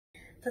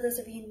For those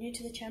of you new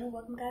to the channel,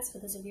 welcome guys. For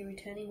those of you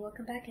returning,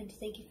 welcome back, and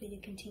thank you for your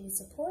continued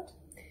support.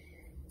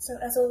 So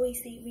as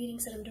always, the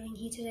readings that I'm doing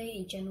here today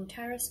are general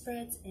tarot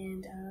spreads,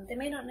 and they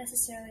may not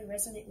necessarily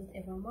resonate with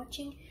everyone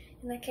watching.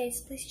 In that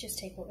case, please just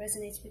take what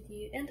resonates with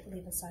you and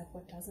leave aside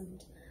what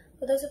doesn't.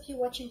 For those of you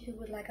watching who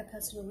would like a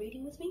personal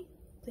reading with me,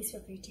 please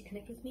feel free to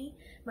connect with me.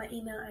 My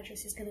email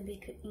address is going to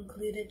be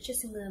included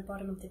just in the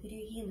bottom of the video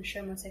here in the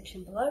show more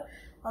section below,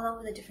 along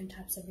with the different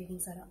types of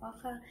readings that I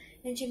offer.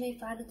 And you may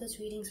find that those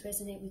readings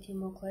resonate with you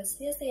more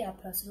closely as they are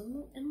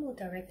personal and more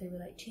directly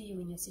relate to you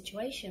in your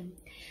situation.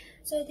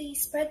 So the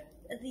spread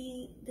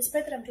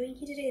that I'm doing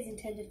here today is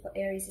intended for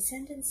Aries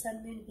Ascendant,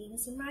 Sun, Moon,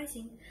 Venus, and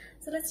Rising.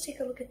 So let's take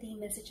a look at the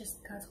messages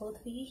the cards hold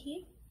for you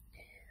here.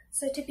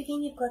 So to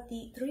begin, you've got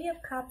the Three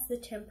of Cups, the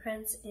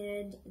Temperance,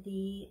 and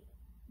the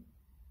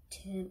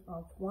 10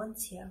 of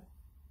Wands here.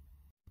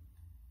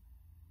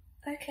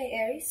 Okay,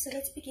 Aries, so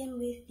let's begin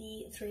with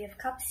the Three of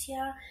Cups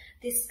here.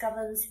 This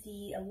governs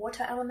the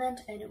water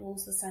element, and it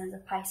rules the signs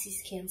of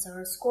Pisces, Cancer,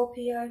 or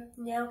Scorpio.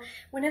 Now,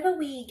 whenever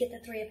we get the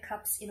Three of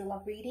Cups in a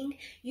love reading,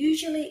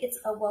 usually it's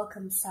a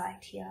welcome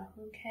sight here,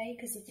 okay?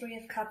 Because the Three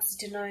of Cups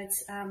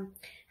denotes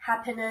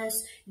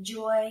happiness,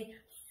 joy,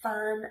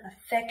 fun,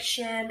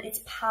 affection, it's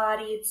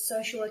party, it's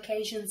social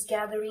occasions,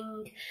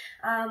 gathering.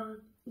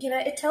 You know,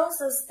 it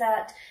tells us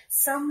that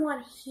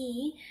someone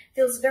here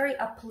feels very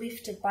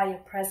uplifted by your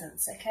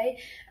presence, okay?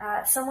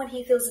 Someone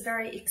here feels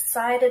very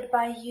excited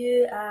by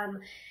you. I'm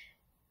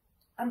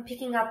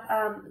picking up,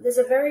 there's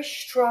a very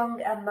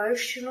strong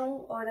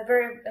emotional, or a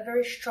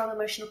very strong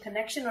emotional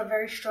connection, or a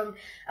very strong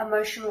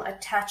emotional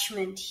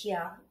attachment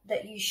here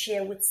that you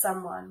share with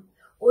someone,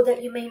 or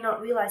that you may not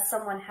realize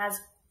someone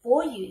has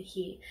for you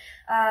here.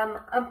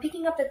 I'm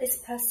picking up that this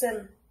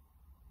person,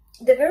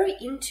 they're very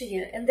into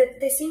you, and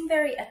they seem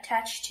very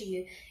attached to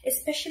you,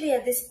 especially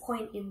at this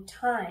point in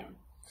time.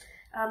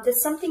 There's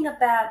something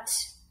about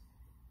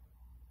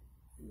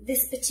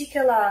this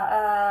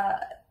particular,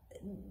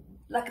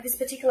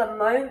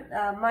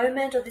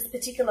 moment, or this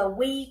particular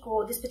week,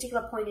 or this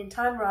particular point in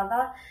time,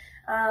 rather,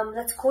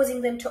 that's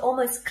causing them to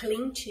almost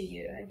cling to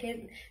you.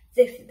 Okay,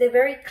 they're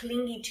very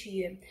clingy to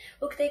you.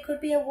 Look, they could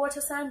be a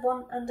water sign,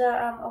 born under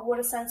a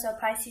water sign, so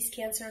Pisces,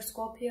 Cancer, or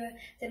Scorpio.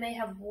 They may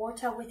have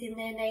water within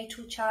their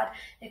natal chart.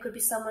 There could be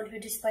someone who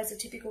displays the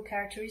typical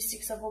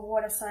characteristics of a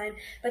water sign.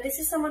 But this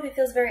is someone who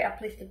feels very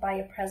uplifted by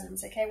your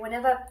presence, okay?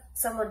 Whenever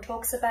someone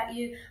talks about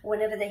you,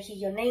 whenever they hear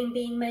your name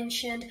being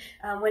mentioned,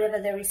 whenever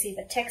they receive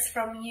a text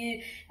from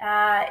you,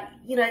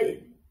 you know,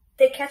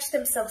 they catch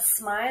themselves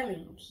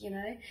smiling, you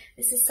know?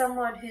 This is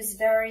someone who's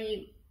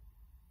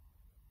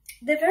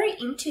they're very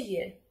into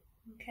you,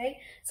 okay?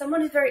 Someone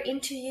who's very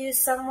into you,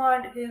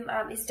 someone who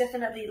is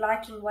definitely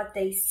liking what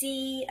they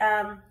see.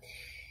 Now,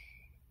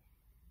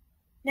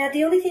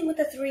 the only thing with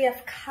the Three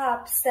of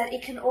Cups, that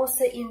it can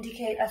also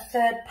indicate a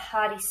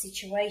third-party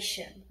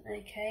situation,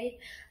 okay?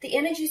 The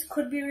energies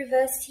could be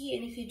reversed here,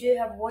 and if you do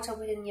have water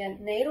within your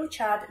natal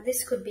chart,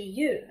 this could be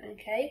you,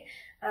 okay?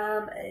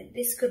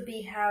 This could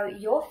be how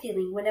you're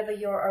feeling whenever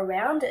you're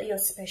around your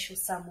special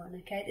someone,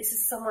 okay? This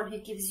is someone who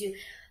gives you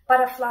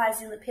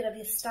butterflies in the pit of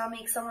your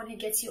stomach, someone who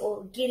gets you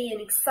all giddy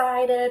and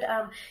excited.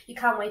 You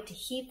can't wait to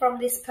hear from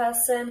this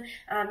person.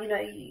 You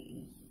know,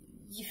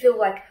 you feel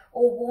like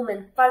all warm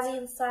and fuzzy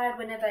inside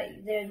whenever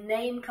their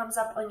name comes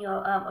up on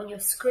your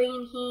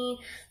screen here.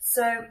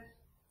 So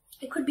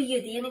it could be you.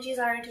 The energies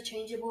are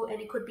interchangeable,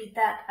 and it could be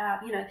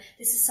that, you know,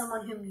 this is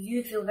someone whom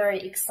you feel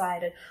very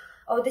excited.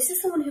 Oh, this is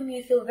someone whom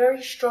you feel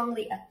very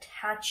strongly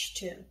attached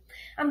to.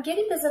 I'm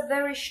getting there's a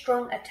very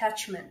strong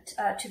attachment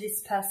to this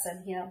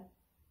person here.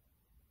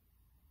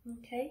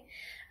 Okay,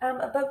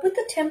 but with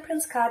the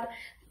Temperance card,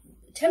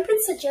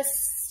 Temperance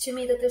suggests to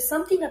me that there's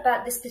something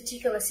about this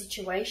particular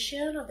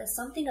situation, or there's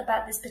something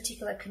about this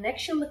particular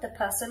connection with the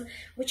person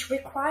which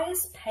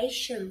requires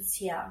patience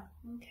here,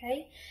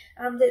 okay?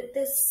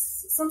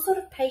 There's some sort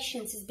of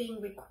patience is being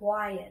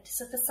required.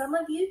 So for some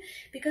of you,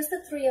 because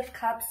the Three of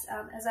Cups,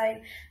 as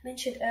I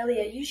mentioned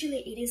earlier, usually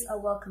it is a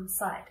welcome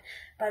sight.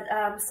 But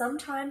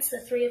sometimes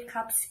the Three of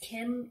Cups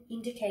can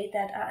indicate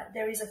that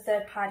there is a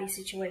third-party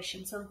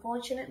situation. So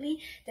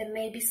unfortunately, there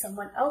may be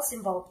someone else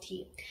involved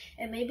here.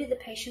 And maybe the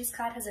Patience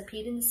card has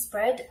appeared in the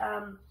spread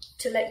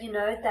to let you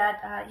know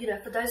that, you know,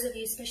 for those of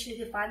you, especially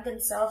who find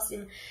themselves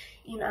in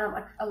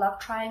a love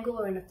triangle,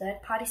 or in a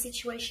third-party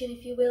situation,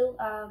 if you will,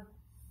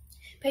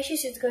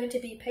 patience is going to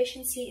be,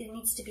 patience here, it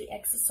needs to be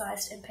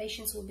exercised, and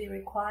patience will be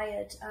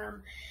required.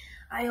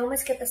 I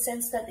almost get the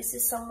sense that this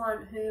is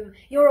someone whom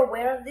you're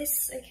aware of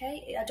this,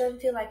 okay? I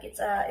don't feel like it's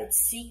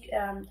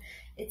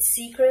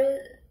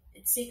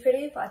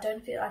secretive. I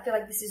feel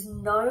like this is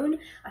known.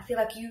 I feel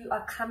like you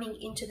are coming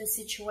into the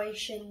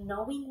situation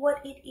knowing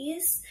what it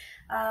is,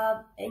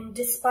 and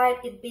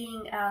despite it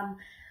being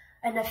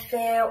an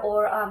affair,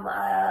 or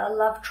a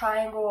love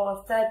triangle, or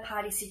a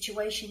third-party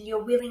situation,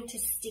 you're willing to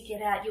stick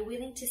it out. You're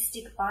willing to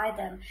stick by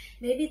them.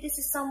 Maybe this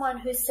is someone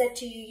who said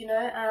to you, you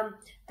know,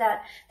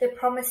 that they're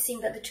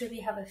promising that the two of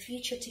you have a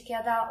future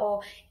together,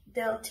 or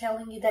they're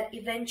telling you that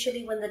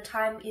eventually when the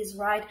time is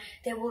right,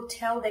 they will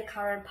tell their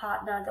current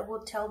partner, they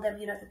will tell them,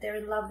 you know, that they're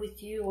in love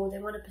with you or they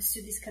want to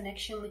pursue this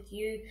connection with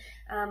you.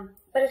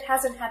 But it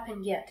hasn't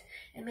happened yet.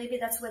 And maybe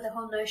that's where the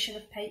whole notion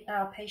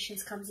of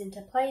patience comes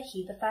into play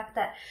here. The fact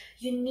that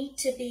you need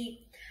to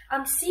be,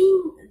 I'm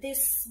seeing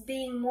this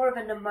being more of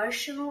an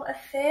emotional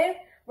affair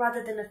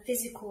rather than a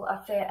physical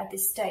affair at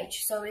this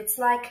stage. So it's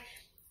like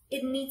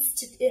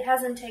it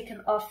hasn't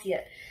taken off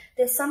yet.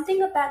 There's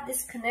something about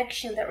this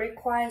connection that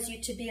requires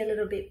you to be a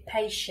little bit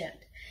patient.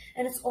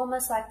 And it's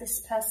almost like this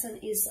person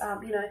is,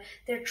 you know,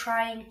 they're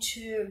trying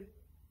to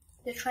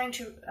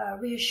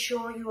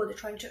reassure you, or they're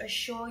trying to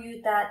assure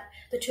you that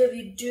the two of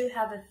you do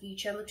have a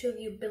future and the two of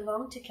you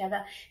belong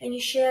together and you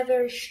share a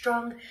very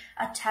strong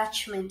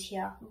attachment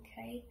here,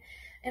 okay?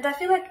 And I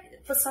feel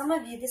like for some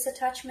of you, this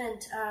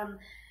attachment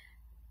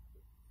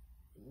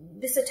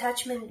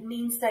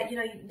means that, you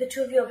know, the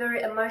two of you are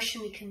very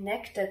emotionally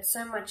connected,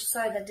 so much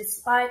so that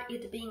despite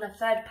it being a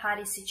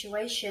third-party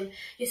situation,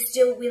 you're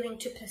still willing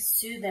to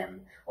pursue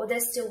them, or they're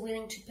still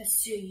willing to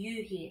pursue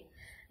you here,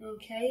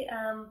 okay?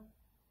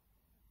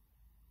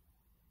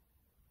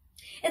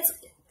 It's,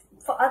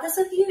 for others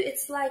of you,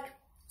 it's like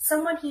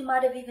someone he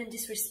might have even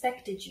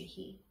disrespected you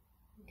here,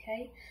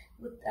 okay?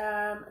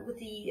 With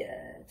the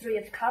Three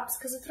of Cups,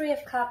 because the Three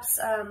of Cups,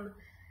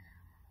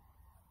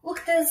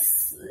 look,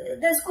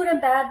 there's good and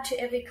bad to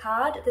every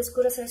card. There's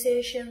good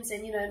associations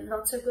and, you know,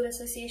 not so good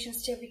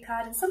associations to every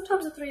card. And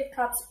sometimes the Three of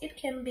Cups, it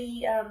can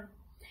be,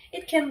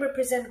 it can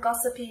represent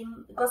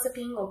gossiping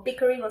or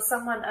bickering, or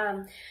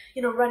someone,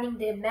 you know, running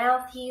their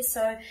mouth here.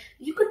 So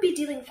you could be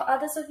dealing, for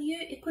others of you,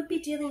 you could be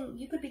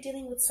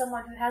dealing with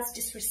someone who has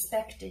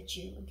disrespected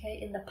you, okay,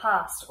 in the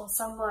past, or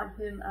someone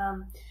who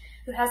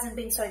hasn't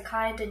been so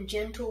kind and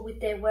gentle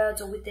with their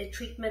words or with their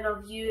treatment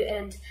of you.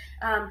 And,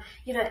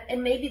 you know,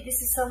 and maybe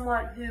this is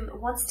someone who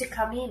wants to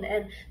come in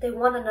and they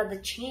want another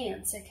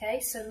chance,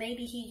 okay? So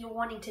maybe here you're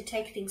wanting to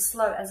take things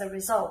slow as a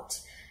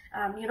result.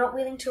 You're not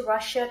willing to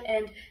rush it,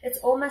 and it's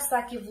almost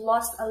like you've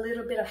lost a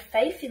little bit of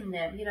faith in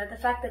them. You know, the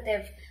fact that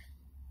they've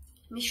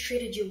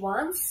mistreated you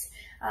once,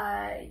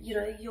 you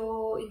know,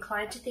 you're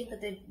inclined to think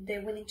that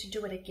they're willing to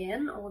do it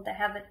again, or they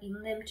have it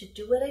in them to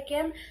do it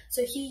again.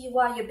 So here you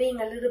are, you're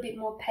being a little bit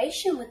more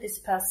patient with this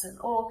person,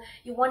 or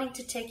you're wanting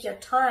to take your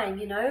time,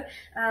 you know.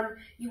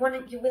 You're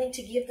willing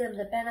to give them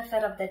the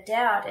benefit of the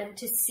doubt and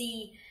to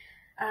see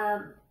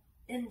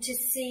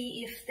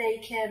if they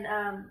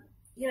can,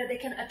 you know, they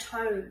can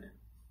atone.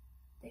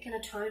 They can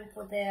atone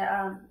for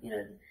their, you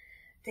know,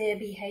 their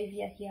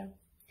behavior here.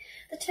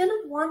 The Ten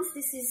of Wands,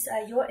 this is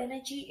your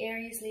energy,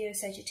 Aries, Leo,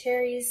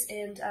 Sagittarius,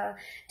 and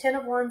Ten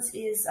of Wands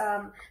is,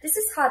 this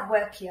is hard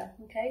work here,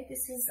 okay?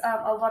 This is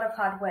a lot of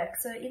hard work.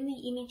 So in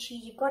the image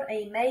here, you've got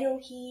a male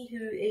here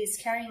who is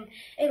carrying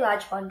a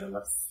large bundle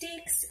of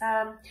sticks.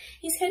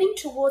 He's heading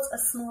towards a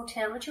small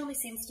town, which only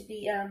seems to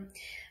be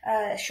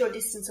a short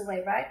distance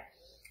away, right?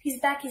 His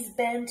back is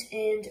bent,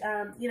 and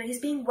you know, he's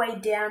being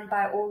weighed down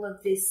by all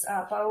of this,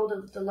 by all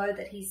of the load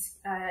that he's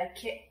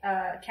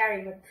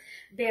carrying, or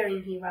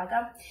bearing here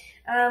rather.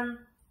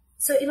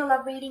 So in a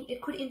love reading,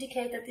 it could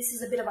indicate that this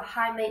is a bit of a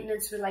high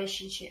maintenance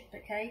relationship,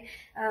 okay?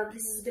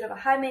 This is a bit of a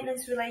high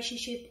maintenance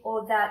relationship,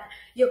 or that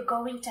you're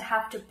going to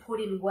have to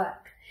put in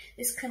work.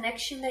 This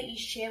connection that you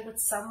share with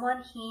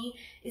someone here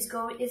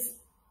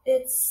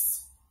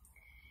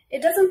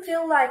it doesn't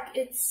feel like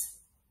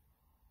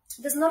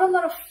there's not a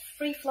lot of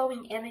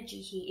free-flowing energy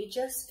here. It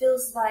just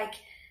feels like,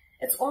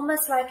 it's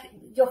almost like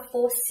you're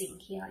forcing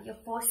here. You're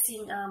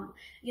forcing,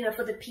 you know,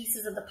 for the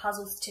pieces of the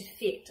puzzles to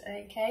fit,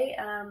 okay?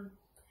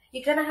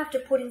 You're going to have to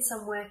put in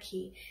some work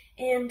here.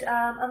 And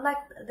unlike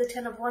the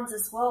Ten of Wands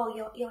as well,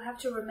 you'll have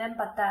to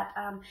remember that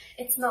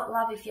it's not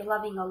love if you're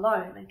loving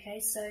alone, okay?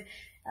 So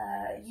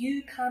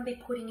you can't be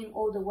putting in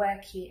all the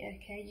work here,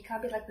 okay? You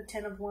can't be like the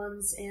Ten of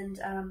Wands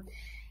and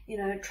you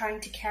know, trying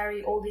to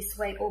carry all this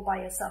weight all by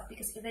yourself,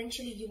 because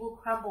eventually you will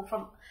crumble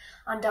from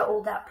under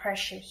all that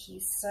pressure here.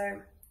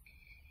 So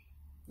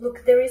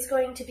look, there is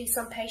going to be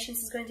some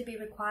patience is going to be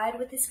required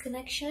with this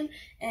connection,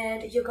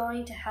 and you're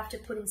going to have to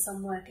put in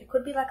some work. It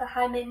could be like a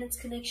high maintenance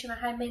connection, a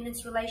high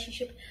maintenance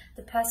relationship.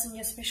 The person,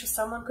 your special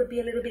someone, could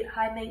be a little bit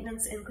high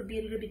maintenance and could be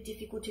a little bit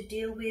difficult to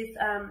deal with.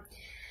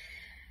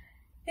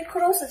 It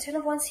could also, Ten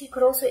of Wands here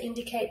could also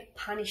indicate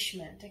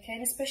punishment, okay?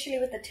 And especially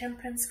with the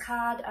Temperance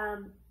card,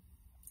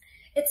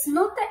 it's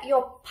not that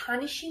you're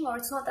punishing, or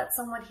it's not that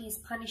someone he's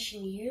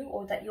punishing you,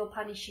 or that you're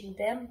punishing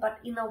them, but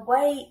in a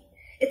way,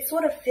 it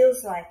sort of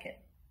feels like it,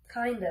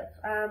 kind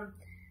of.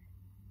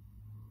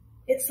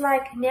 It's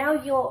like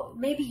now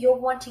maybe you're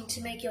wanting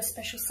to make your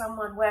special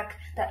someone work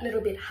that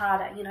little bit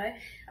harder, you know.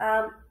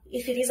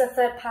 If it is a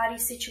third-party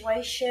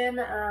situation,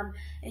 and,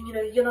 you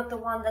know, you're not the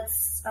one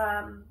that's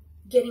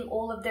getting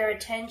all of their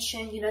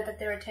attention. You know that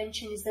their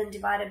attention is then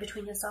divided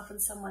between yourself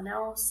and someone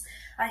else.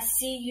 I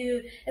see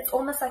you, it's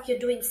almost like you're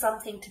doing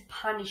something to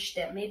punish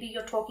them. Maybe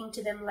you're talking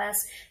to them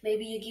less,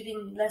 maybe you're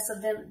giving less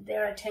of them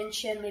their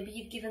attention, maybe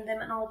you've given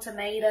them an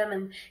ultimatum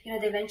and, you know,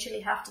 they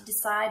eventually have to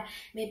decide.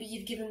 Maybe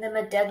you've given them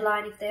a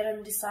deadline. If they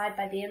don't decide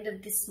by the end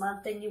of this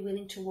month, then you're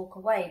willing to walk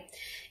away.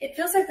 It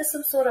feels like there's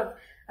some sort of,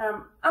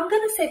 I'm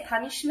going to say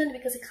punishment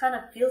because it kind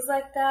of feels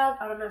like that.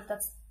 I don't know if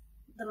that's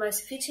the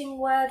most fitting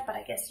word, but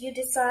I guess you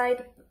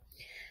decide.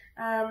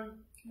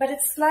 But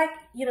it's like,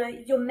 you know,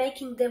 you're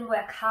making them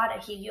work harder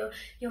here.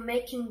 You're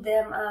making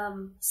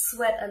them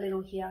sweat a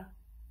little here,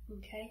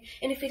 okay?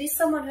 And if it is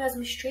someone who has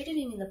mistreated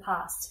you in the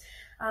past,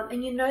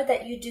 and you know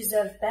that you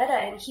deserve better,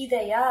 and here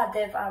they are,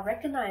 they've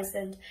recognized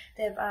and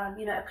they've,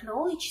 you know,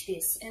 acknowledged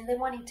this, and they're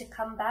wanting to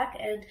come back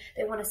and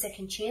they want a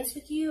second chance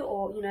with you,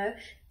 or, you know,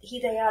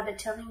 here they are, they're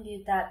telling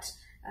you that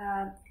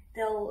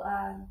they'll,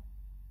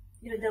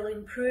 you know, they'll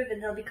improve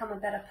and they'll become a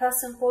better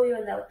person for you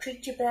and they'll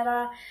treat you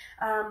better,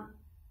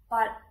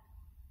 but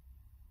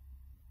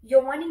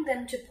you're wanting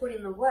them to put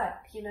in the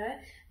work, you know,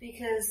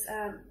 because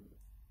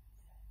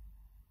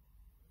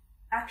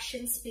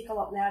actions speak a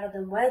lot louder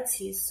than words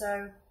here.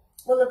 So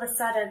all of a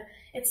sudden,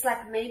 it's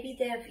like maybe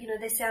they've, you know,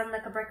 they sound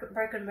like a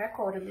broken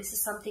record, and this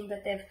is something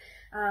that they've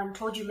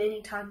told you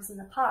many times in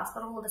the past,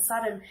 but all of a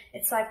sudden,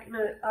 it's like, you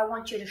know, I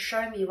want you to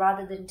show me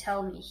rather than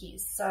tell me here.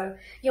 So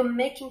you're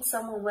making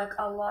someone work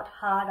a lot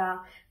harder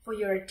for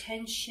your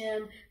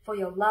attention, for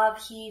your love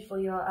here, for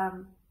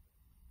your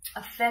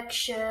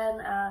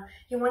affection.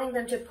 You're wanting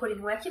them to put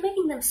in work. You're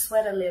making them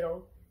sweat a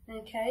little,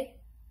 okay?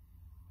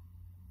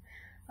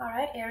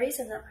 Alright, Aries,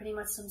 and that pretty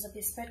much sums up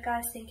your spread,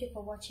 guys. Thank you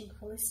for watching,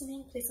 for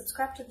listening. Please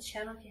subscribe to the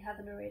channel if you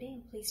haven't already,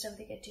 and please don't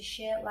forget to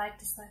share, like,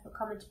 dislike, or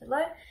comment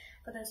below.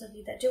 For those of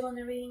you that do want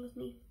the reading with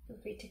me, feel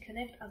free to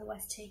connect.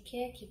 Otherwise, take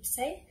care, keep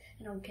safe,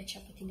 and I will catch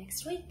up with you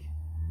next week.